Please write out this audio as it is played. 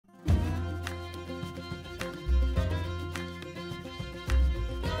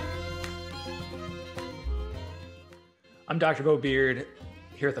I'm Dr. Beau Beard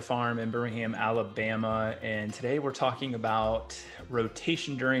here at the farm in Birmingham, Alabama, and today we're talking about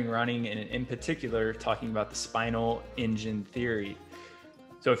rotation during running, and in particular, talking about the spinal engine theory.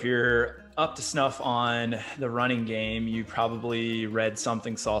 So if you're up to snuff on the running game, you probably read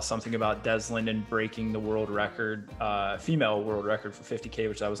something, saw something about Des Linden breaking the world record, female world record for 50K,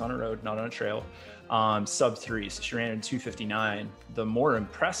 which I was on a road, not on a trail, sub 3. So she ran in 2:59. The more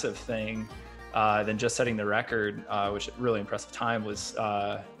impressive thing than just setting the record, which really impressive time was,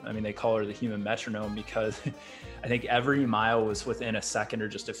 they call her the human metronome because I think every mile was within a second or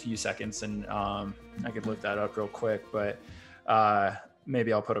just a few seconds. And I could look that up real quick, but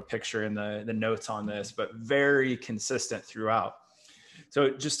maybe I'll put a picture in the notes on this, but very consistent throughout.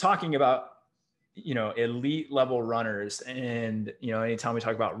 So just talking about, elite level runners, and, anytime we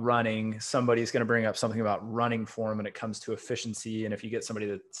talk about running, somebody's going to bring up something about running form when it comes to efficiency. And if you get somebody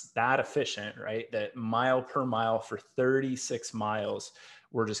that's that efficient, right, that mile per mile for 36 miles,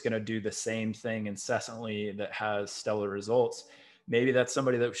 we're just going to do the same thing incessantly that has stellar results. Maybe that's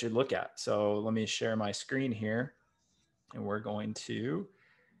somebody that we should look at. So let me share my screen here, and we're going to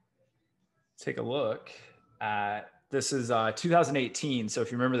take a look at, this is 2018. So if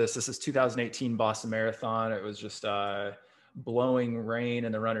you remember this is 2018 Boston Marathon. It was just blowing rain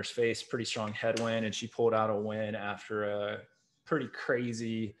in the runner's face, pretty strong headwind. And she pulled out a win after a pretty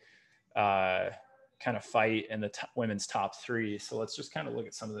crazy kind of fight in the women's top 3. So let's just kind of look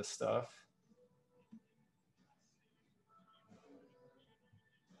at some of this stuff.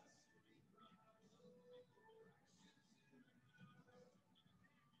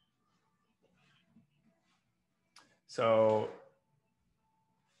 So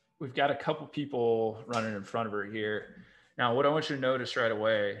we've got a couple people running in front of her here. Now, what I want you to notice right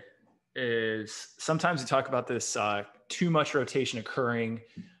away is sometimes we talk about this too much rotation occurring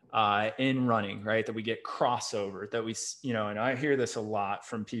in running, right? That we get crossover, that we, and I hear this a lot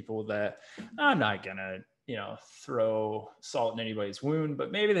from people that I'm not gonna, throw salt in anybody's wound, but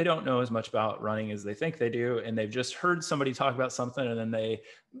maybe they don't know as much about running as they think they do. And they've just heard somebody talk about something and then they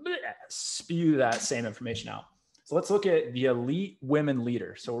spew that same information out. So let's look at the elite women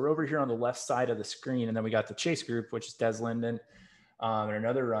leader. So we're over here on the left side of the screen, and then we got the chase group, which is Des Linden and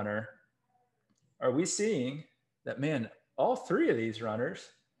another runner. Are we seeing that, man, all 3 of these runners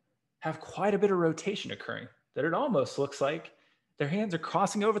have quite a bit of rotation occurring, that it almost looks like their hands are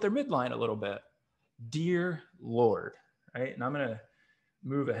crossing over their midline a little bit. Dear Lord, right? And I'm going to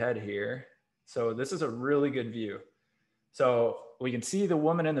move ahead here. So this is a really good view. So we can see the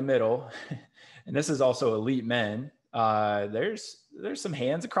woman in the middle, and this is also elite men. There's some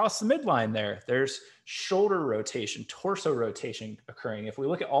hands across the midline there. There's shoulder rotation, torso rotation occurring. If we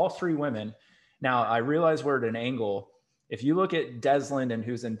look at all 3 women, now I realize we're at an angle. If you look at Des Linden,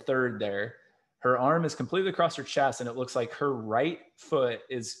 who's in 3rd there, her arm is completely across her chest, and it looks like her right foot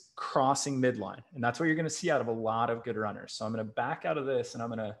is crossing midline. And that's what you're going to see out of a lot of good runners. So I'm going to back out of this, and I'm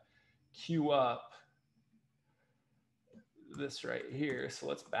going to cue up this right here. So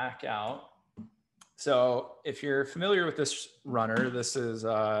let's back out. So if you're familiar with this runner, this is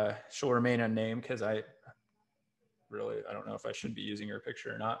she'll remain unnamed because I don't know if I should be using her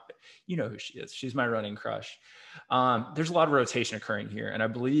picture or not, but you know who she is. She's my running crush. There's a lot of rotation occurring here. And I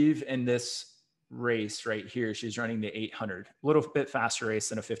believe in this race right here, she's running the 800, a little bit faster race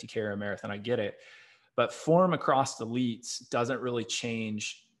than a 50K or a marathon. I get it. But form across the elites doesn't really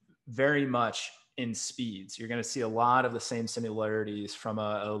change very much in speeds. You're going to see a lot of the same similarities from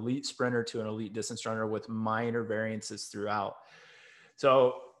an elite sprinter to an elite distance runner with minor variances throughout.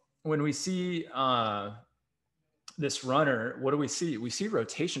 So when we see this runner, what do we see? We see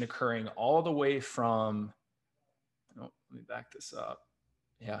rotation occurring all the way from, let me back this up.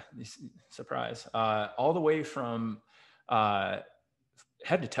 Yeah, surprise. All the way from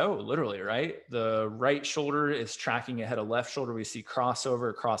head to toe, literally, right? The right shoulder is tracking ahead of left shoulder. We see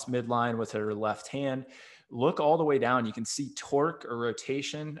crossover across midline with her left hand. Look all the way down. You can see torque or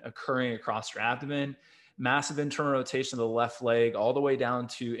rotation occurring across her abdomen, massive internal rotation of the left leg, all the way down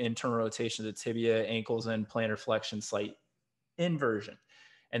to internal rotation of the tibia, ankles, and plantar flexion, slight inversion.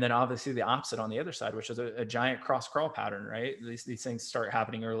 And then obviously the opposite on the other side, which is a giant cross crawl pattern, right? These things start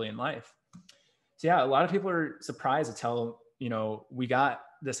happening early in life. So yeah, a lot of people are surprised to tell, we got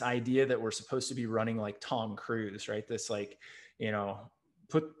this idea that we're supposed to be running like Tom Cruise, right? This like,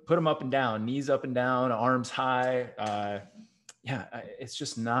 put them up and down, knees up and down, arms high. It's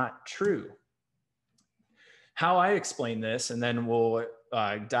just not true. How I explain this, and then we'll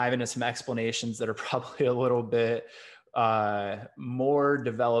dive into some explanations that are probably a little bit more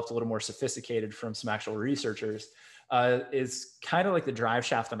developed, a little more sophisticated from some actual researchers, is kind of like the drive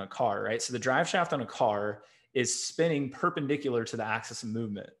shaft on a car, right? So the drive shaft on a car is spinning perpendicular to the axis of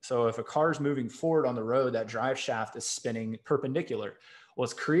movement. So if a car is moving forward on the road, that drive shaft is spinning perpendicular. Well,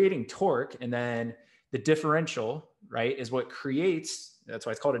 it's creating torque, and then the differential, right, is what creates, that's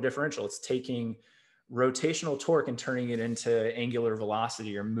why it's called a differential. It's taking rotational torque and turning it into angular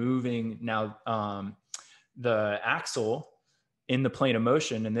velocity, or moving now the axle in the plane of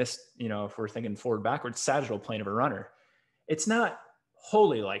motion. And this, you know, if we're thinking forward, backwards, sagittal plane of a runner, it's not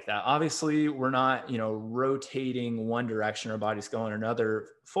wholly like that. Obviously, we're not, you know, rotating one direction, our body's going another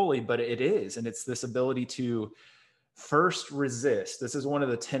fully, but it is. And it's this ability to first resist. This is one of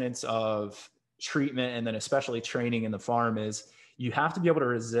the tenets of treatment, and then especially training in the farm, is you have to be able to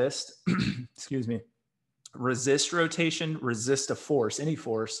resist, excuse me, resist rotation, resist a force, any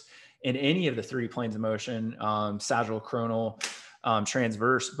force in any of the three planes of motion, sagittal, coronal,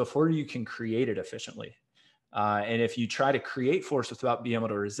 transverse, before you can create it efficiently. And if you try to create force without being able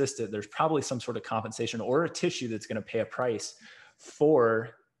to resist it, there's probably some sort of compensation or a tissue that's going to pay a price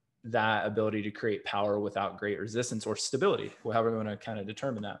for that ability to create power without great resistance or stability, however we want to kind of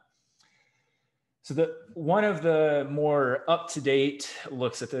determine that. So one of the more up-to-date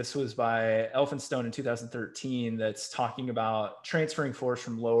looks at this was by Elphinstone in 2013, that's talking about transferring force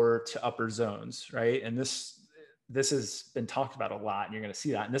from lower to upper zones, right? And this has been talked about a lot, and you're going to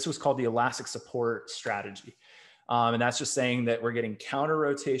see that. And this was called the elastic support strategy. And that's just saying that we're getting counter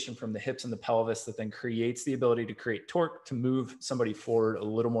rotation from the hips and the pelvis that then creates the ability to create torque to move somebody forward a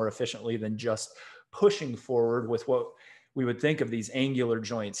little more efficiently than just pushing forward with what we would think of these angular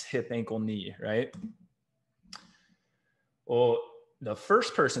joints, hip, ankle, knee, right? Well, the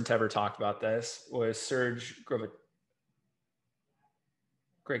first person to ever talk about this was Serge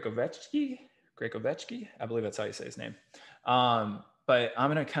Gregovetsky. I believe that's how you say his name. But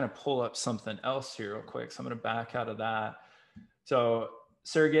I'm going to kind of pull up something else here real quick. So I'm going to back out of that. So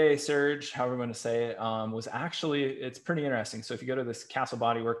Serge, however you want to say it, was actually, it's pretty interesting. So if you go to this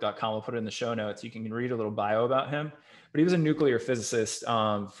castlebodywork.com, we'll put it in the show notes. You can read a little bio about him. But he was a nuclear physicist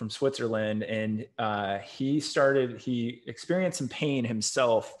from Switzerland, and he experienced some pain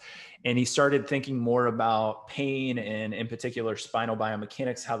himself, and he started thinking more about pain and in particular spinal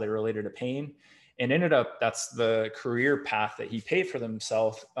biomechanics, how they related to pain, and ended up, that's the career path that he paved for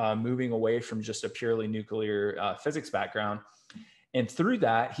himself, moving away from just a purely nuclear physics background. And through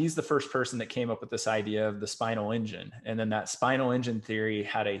that, he's the first person that came up with this idea of the spinal engine. And then that spinal engine theory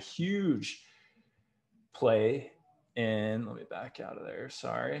had a huge play in, let me back out of there,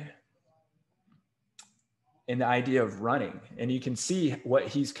 sorry, in the idea of running. And you can see what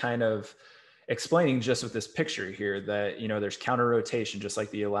he's kind of explaining just with this picture here, that, you know, there's counter rotation, just like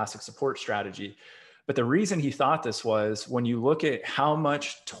the elastic support strategy. But the reason he thought this was, when you look at how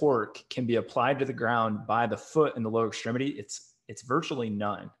much torque can be applied to the ground by the foot in the lower extremity, it's virtually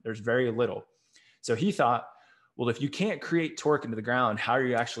none. There's very little. So he thought, well, if you can't create torque into the ground, how are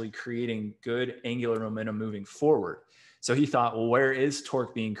you actually creating good angular momentum moving forward? So he thought, well, where is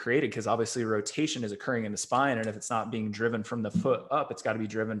torque being created? Because obviously rotation is occurring in the spine. And if it's not being driven from the foot up, it's got to be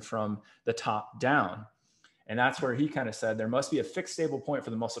driven from the top down. And that's where he kind of said there must be a fixed stable point for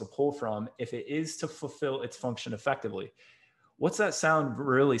the muscle to pull from if it is to fulfill its function effectively. What's that sound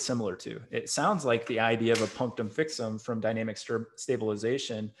really similar to? It sounds like the idea of a punctum fixum from dynamic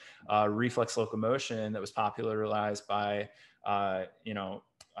stabilization, reflex locomotion, that was popularized by,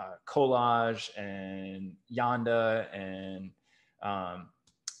 Collage and Yanda and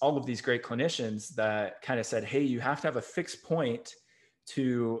all of these great clinicians that kind of said, hey, you have to have a fixed point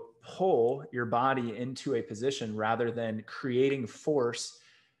to pull your body into a position rather than creating force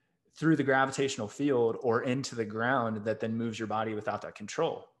through the gravitational field or into the ground that then moves your body without that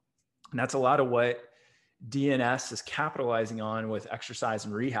control. And that's a lot of what DNS is capitalizing on with exercise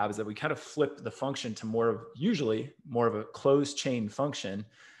and rehab, is that we kind of flip the function to usually more of a closed chain function,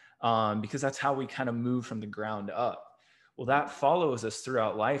 because that's how we kind of move from the ground up. Well, that follows us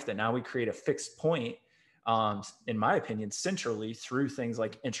throughout life, that now we create a fixed point, in my opinion, centrally, through things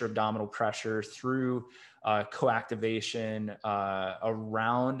like intra-abdominal pressure, through coactivation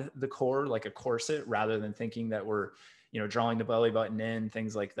around the core, like a corset, rather than thinking that we're, drawing the belly button in,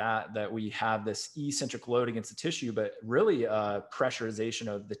 things like that, that we have this eccentric load against the tissue, but really pressurization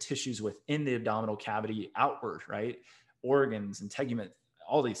of the tissues within the abdominal cavity outward, right? Organs, integument,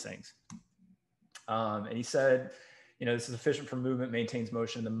 all these things. And he said, this is efficient for movement, maintains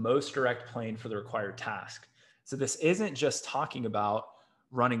motion in the most direct plane for the required task. So this isn't just talking about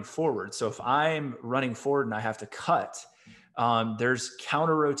running forward. So if I'm running forward and I have to cut, there's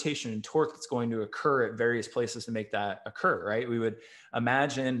counter rotation and torque that's going to occur at various places to make that occur, right? We would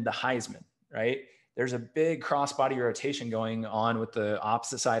imagine the Heisman, right? there's a big cross body rotation going on with the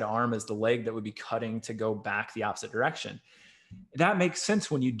opposite side arm as the leg that would be cutting to go back the opposite direction. That makes sense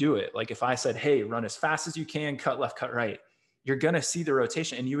when you do it. Like if I said, hey, run as fast as you can, cut left, cut right, you're going to see the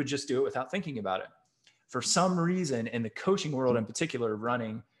rotation and you would just do it without thinking about it. For some reason, in the coaching world in particular,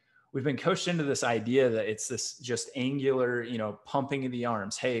 running, we've been coached into this idea that it's this just angular, pumping of the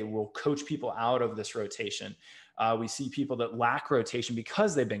arms. Hey, we'll coach people out of this rotation. We see people that lack rotation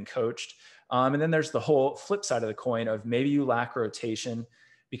because they've been coached. And then there's the whole flip side of the coin of maybe you lack rotation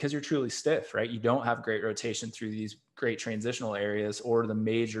because you're truly stiff, right? You don't have great rotation through these great transitional areas or the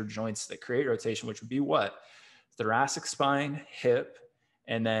major joints that create rotation, which would be what? Thoracic spine, hip.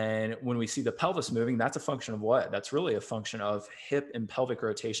 And then when we see the pelvis moving, that's a function of what? That's really a function of hip and pelvic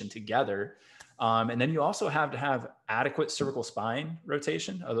rotation together. And then you also have to have adequate cervical spine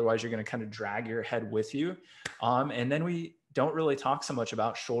rotation. Otherwise, you're going to kind of drag your head with you. And then we don't really talk so much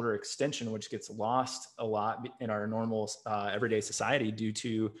about shoulder extension, which gets lost a lot in our normal everyday society due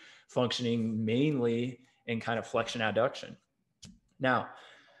to functioning mainly in kind of flexion adduction. Now,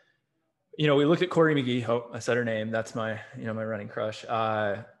 we looked at Corey McGee. Oh, I said her name. That's my running crush.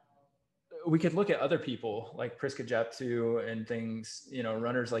 We could look at other people like Priska Jeptu and things,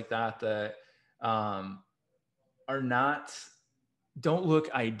 runners like that don't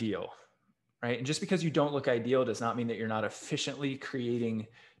look ideal, right? And just because you don't look ideal does not mean that you're not efficiently creating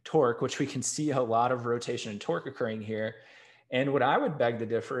torque, which we can see a lot of rotation and torque occurring here. And what I would beg to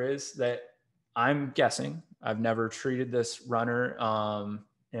differ is that I'm guessing, I've never treated this runner,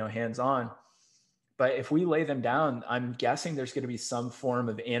 hands-on, but if we lay them down, I'm guessing there's going to be some form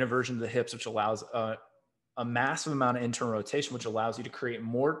of anteversion to the hips, which allows a massive amount of internal rotation, which allows you to create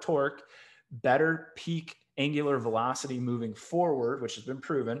more torque, better peak angular velocity moving forward, which has been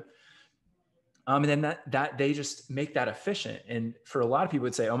proven. And then that they just make that efficient. And for a lot of people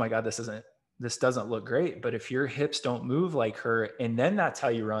would say, oh my God, this doesn't look great. But if your hips don't move like her, and then that's how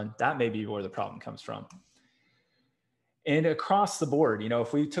you run, that may be where the problem comes from. And across the board,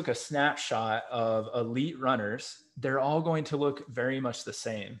 if we took a snapshot of elite runners, they're all going to look very much the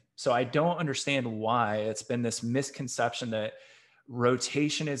same. So I don't understand why it's been this misconception that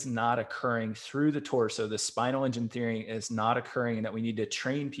rotation is not occurring through the torso. The spinal engine theory is not occurring, and that we need to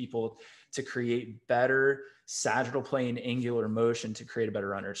train people to create better sagittal plane angular motion to create a better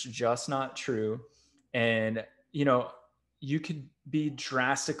runner. It's just not true. And, you could be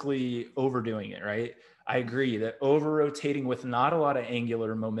drastically overdoing it, right? I agree that over rotating with not a lot of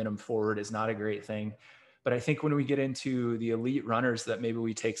angular momentum forward is not a great thing. But I think when we get into the elite runners, that maybe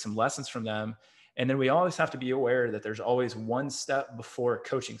we take some lessons from them. And then we always have to be aware that there's always one step before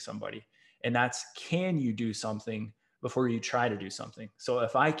coaching somebody. And that's, can you do something before you try to do something? So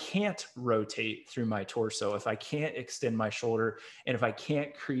if I can't rotate through my torso, if I can't extend my shoulder, and if I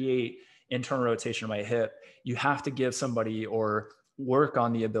can't create internal rotation of my hip, you have to give somebody or work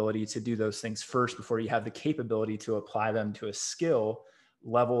on the ability to do those things first before you have the capability to apply them to a skill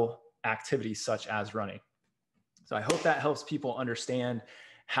level activity such as running. So I hope that helps people understand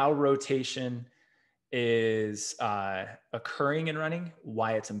how rotation is occurring in running,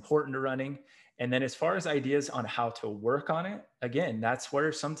 why it's important to running. And then as far as ideas on how to work on it, again, that's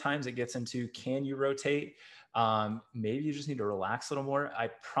where sometimes it gets into, can you rotate? Maybe you just need to relax a little more. I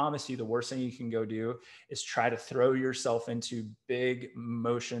promise you the worst thing you can go do is try to throw yourself into big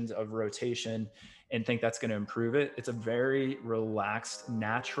motions of rotation and think that's going to improve it. It's a very relaxed,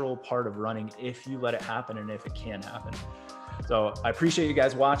 natural part of running if you let it happen and if it can happen. So I appreciate you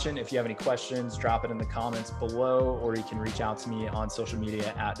guys watching. If you have any questions, drop it in the comments below, or you can reach out to me on social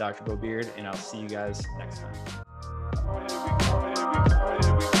media at Dr. Beau Beard, and I'll see you guys next time.